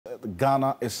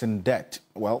Ghana is in debt.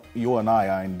 Well, you and I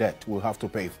are in debt. We'll have to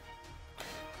pay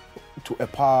to a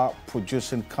power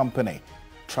producing company,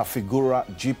 Trafigura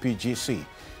GPGC,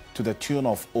 to the tune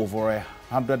of over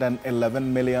 $111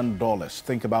 million.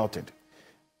 Think about it.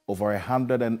 Over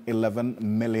 $111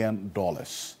 million.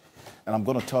 And I'm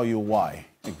going to tell you why,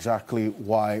 exactly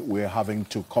why we're having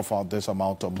to cough out this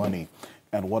amount of money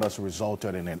and what has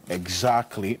resulted in it,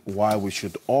 exactly why we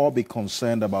should all be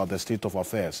concerned about the state of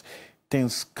affairs.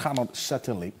 Things cannot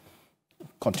certainly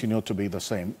continue to be the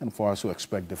same and for us to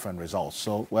expect different results.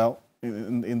 So, well,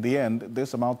 in the end,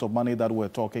 this amount of money that we're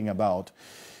talking about,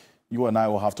 you and I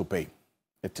will have to pay.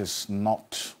 It is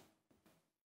not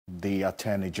the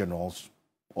Attorney Generals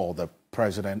or the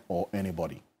President or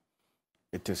anybody.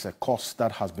 It is a cost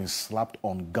that has been slapped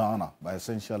on Ghana by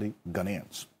essentially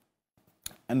Ghanaians.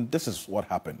 And this is what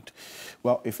happened.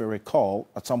 Well, if you recall,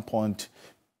 at some point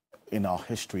in our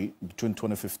history, between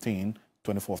 2015,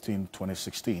 2014,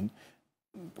 2016,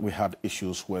 we had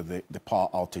issues with the power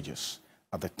outages.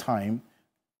 At the time,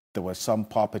 there were some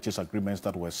power purchase agreements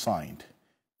that were signed.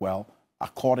 Well,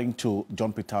 according to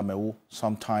John Peter Amewu,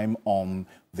 sometime on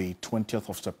the 20th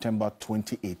of September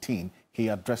 2018, he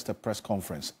addressed a press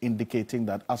conference indicating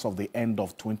that as of the end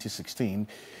of 2016,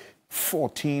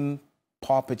 14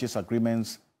 power purchase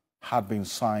agreements had been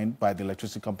signed by the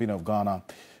Electricity Company of Ghana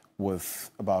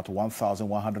with about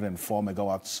 1,104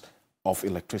 megawatts of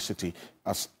electricity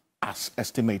as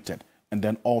estimated. And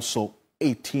then also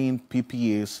 18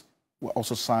 PPAs were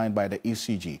also signed by the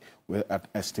ECG with an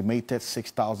estimated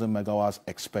 6,000 megawatts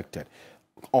expected.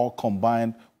 All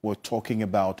combined, we're talking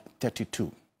about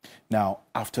 32. Now,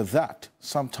 after that,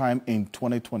 sometime in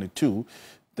 2022,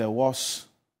 there was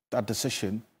that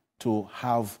decision to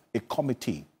have a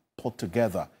committee put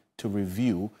together to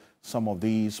review some of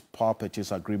these power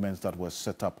purchase agreements that were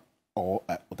set up or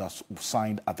that were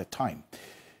signed at the time.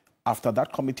 After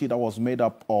that committee that was made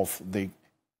up of the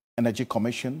Energy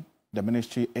Commission, the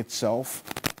ministry itself,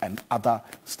 and other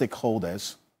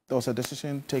stakeholders, there was a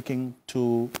decision taken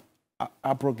to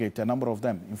abrogate a number of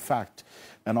them, in fact,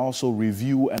 and also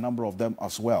review a number of them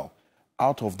as well.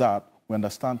 Out of that, we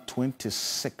understand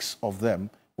 26 of them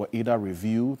were either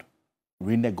reviewed,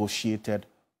 renegotiated,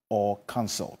 or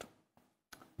cancelled.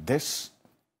 This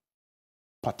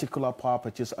particular power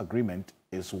purchase agreement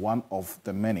is one of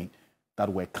the many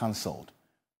that were cancelled,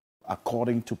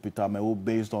 according to Peter Amewu,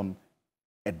 based on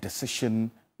a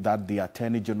decision that the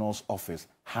Attorney General's office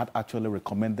had actually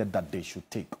recommended that they should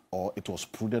take, or it was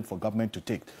prudent for government to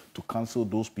take, to cancel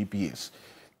those PPAs.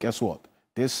 Guess what?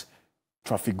 This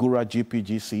Trafigura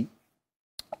GPGC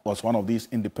was one of these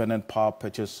independent power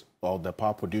purchase, or the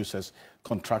power producers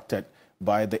contracted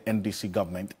by the NDC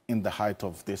government in the height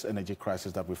of this energy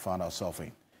crisis that we found ourselves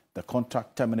in. The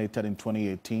contract terminated in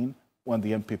 2018 when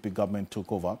the MPP government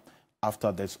took over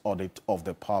after this audit of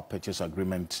the power purchase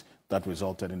agreement that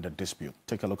resulted in the dispute.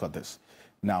 Take a look at this.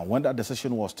 Now, when that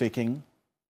decision was taken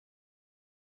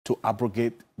to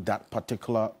abrogate that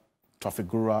particular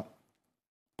Trafigura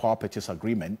power purchase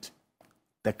agreement,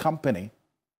 the company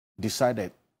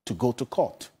decided to go to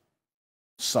court,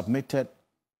 submitted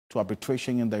to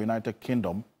arbitration in the United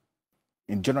Kingdom.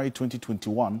 In January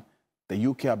 2021, the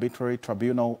UK Arbitrary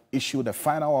Tribunal issued a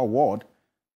final award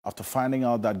after finding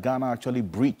out that Ghana actually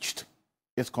breached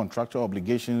its contractual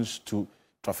obligations to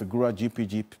Trafigura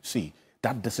GPGC.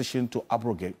 That decision to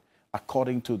abrogate,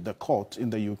 according to the court in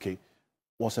the UK,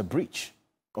 was a breach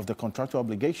of the contractual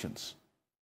obligations.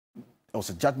 It was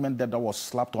a judgment that was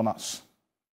slapped on us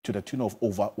to the tune of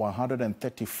over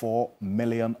 $134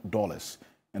 million.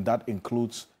 And that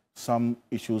includes some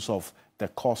issues of the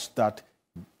cost that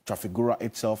Trafigura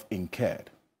itself incurred.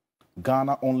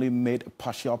 Ghana only made a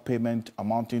partial payment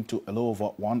amounting to a little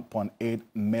over $1.8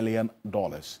 million,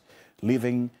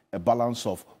 leaving a balance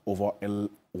of over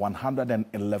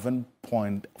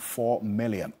 $111.4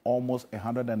 million, almost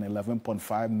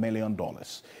 $111.5 million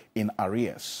in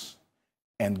arrears.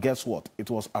 And guess what? It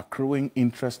was accruing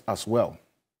interest as well.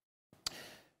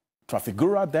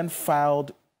 Trafigura then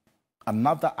filed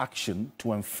another action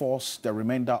to enforce the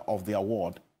remainder of the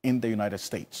award in the United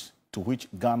States, to which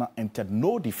Ghana entered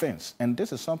no defense. And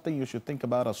this is something you should think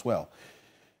about as well.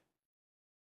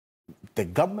 The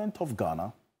government of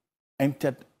Ghana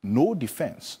entered no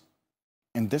defense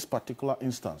in this particular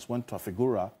instance when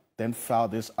Trafigura then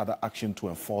filed this other action to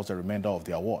enforce the remainder of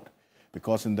the award.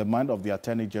 Because in the mind of the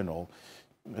Attorney General,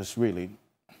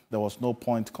 there was no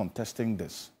point contesting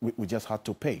this. We just had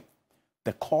to pay.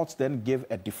 The courts then gave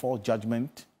a default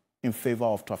judgment in favor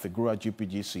of Trafigura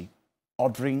GPGC,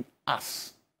 ordering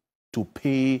us to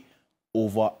pay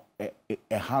over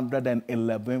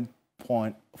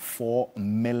 $111.4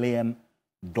 million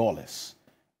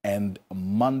and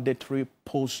mandatory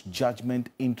post-judgment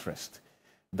interest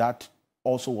that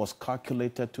also was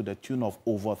calculated to the tune of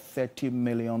over $30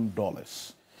 million.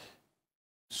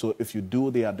 So if you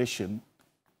do the addition,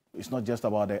 it's not just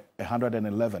about the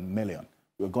 111 million.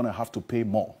 We're going to have to pay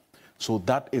more. So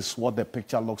that is what the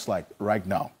picture looks like right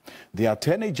now. The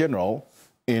Attorney General,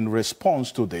 in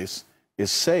response to this,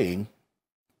 is saying,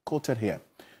 quoted here,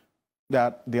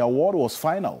 that the award was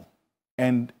final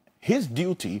and his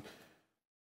duty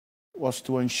was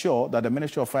to ensure that the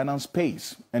Ministry of Finance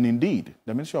pays. And indeed,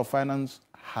 the Ministry of Finance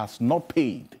has not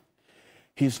paid.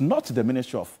 He's not the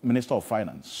Minister of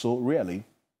Finance. So really,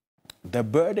 the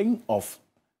burden of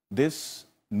this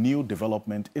new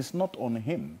development is not on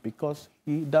him because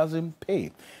he doesn't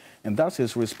pay. And that's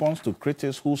his response to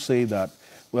critics who say that,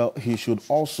 well, he should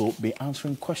also be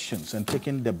answering questions and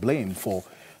taking the blame for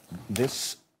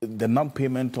this, the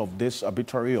non-payment of this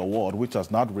arbitrary award, which has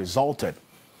not resulted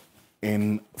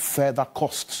in further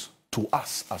costs to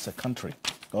us as a country.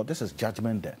 Well, this is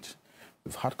judgment debt.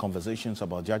 We've had conversations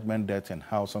about judgment debt and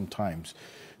how sometimes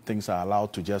things are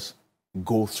allowed to just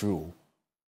go through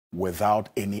without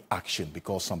any action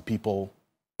because some people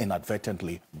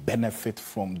inadvertently benefit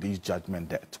from these judgment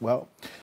debts. Well,